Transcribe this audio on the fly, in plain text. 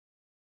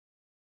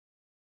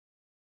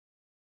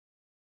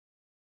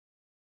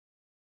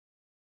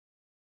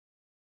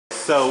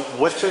So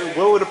what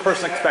would a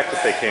person expect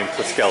if they came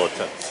to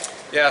Skeletons?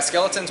 Yeah,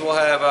 Skeletons will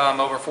have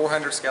over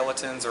 400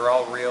 skeletons. They're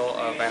all real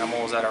of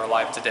animals that are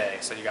alive today.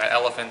 So you got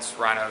elephants,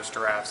 rhinos,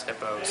 giraffes,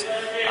 hippos,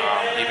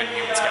 even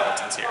human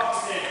skeletons here.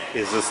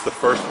 Is this the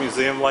first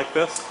museum like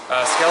this?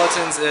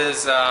 Skeletons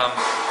is our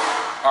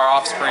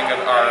offspring of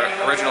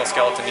our original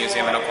skeleton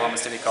museum in Oklahoma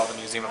City called the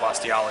Museum of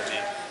Osteology.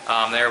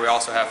 There we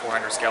also have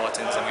 400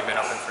 skeletons, and we've been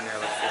open for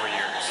nearly 4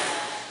 years.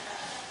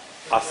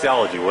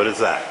 Osteology, what is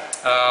that?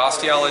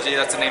 Osteology,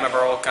 that's the name of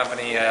our old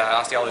company.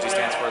 Osteology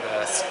stands for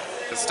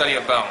the study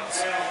of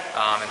bones,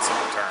 in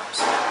simple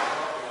terms.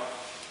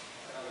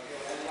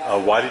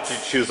 Why did you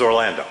choose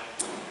Orlando?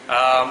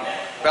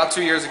 About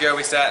 2 years ago,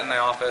 we sat in the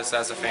office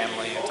as a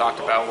family and talked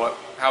about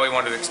how we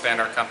wanted to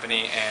expand our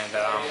company, and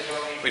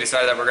we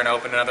decided that we're going to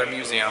open another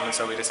museum, and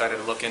so we decided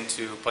to look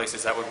into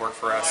places that would work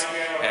for us,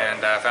 and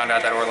found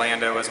out that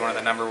Orlando is one of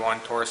the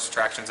 #1 tourist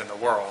attractions in the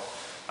world.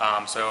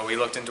 So we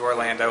looked into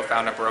Orlando,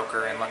 found a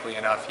broker, and luckily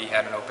enough, he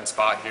had an open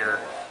spot here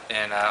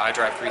in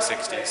iDrive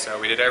 360. So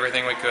we did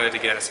everything we could to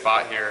get a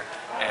spot here,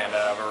 and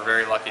we're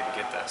very lucky to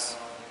get this.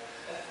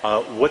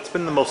 What's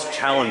been the most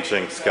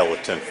challenging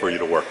skeleton for you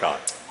to work on?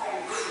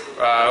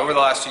 Over the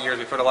last 2 years,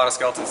 we put a lot of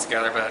skeletons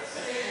together, but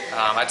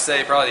I'd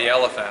say probably the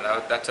elephant.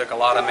 That took a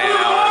lot of man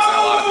hours and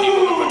a lot of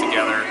people to put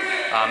together,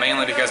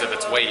 mainly because of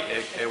its weight.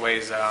 It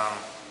weighs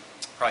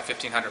probably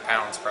 1,500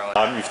 pounds,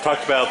 probably. You've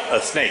talked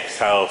about snakes,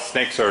 how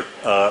snakes are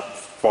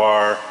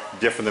far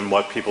different than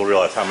what people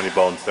realize, how many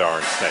bones there are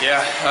in snakes.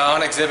 Yeah,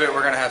 on exhibit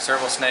we're going to have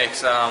several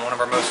snakes. One of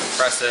our most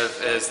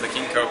impressive is the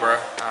king cobra.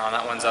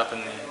 That one's up in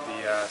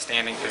the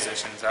standing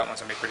positions. That one's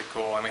going to be pretty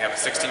cool. And we have a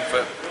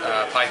 16-foot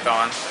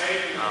python.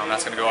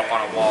 That's going to go up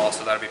on a wall,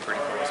 so that'll be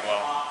pretty cool as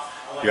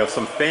well. You have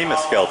some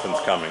famous skeletons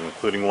coming,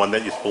 including one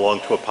that used to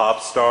belong to a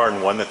pop star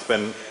and one that's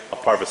been a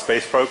part of a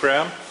space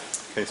program.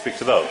 Can you speak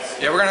to those?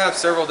 Yeah, we're going to have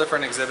several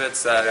different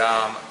exhibits that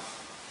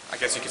I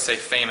guess you could say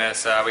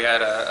famous. We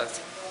had a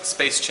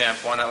space chimp,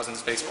 one that was in the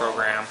space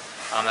program.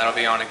 That'll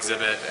be on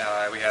exhibit.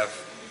 We have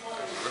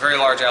a very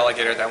large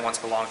alligator that once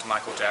belonged to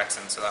Michael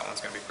Jackson, so that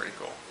one's going to be pretty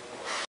cool.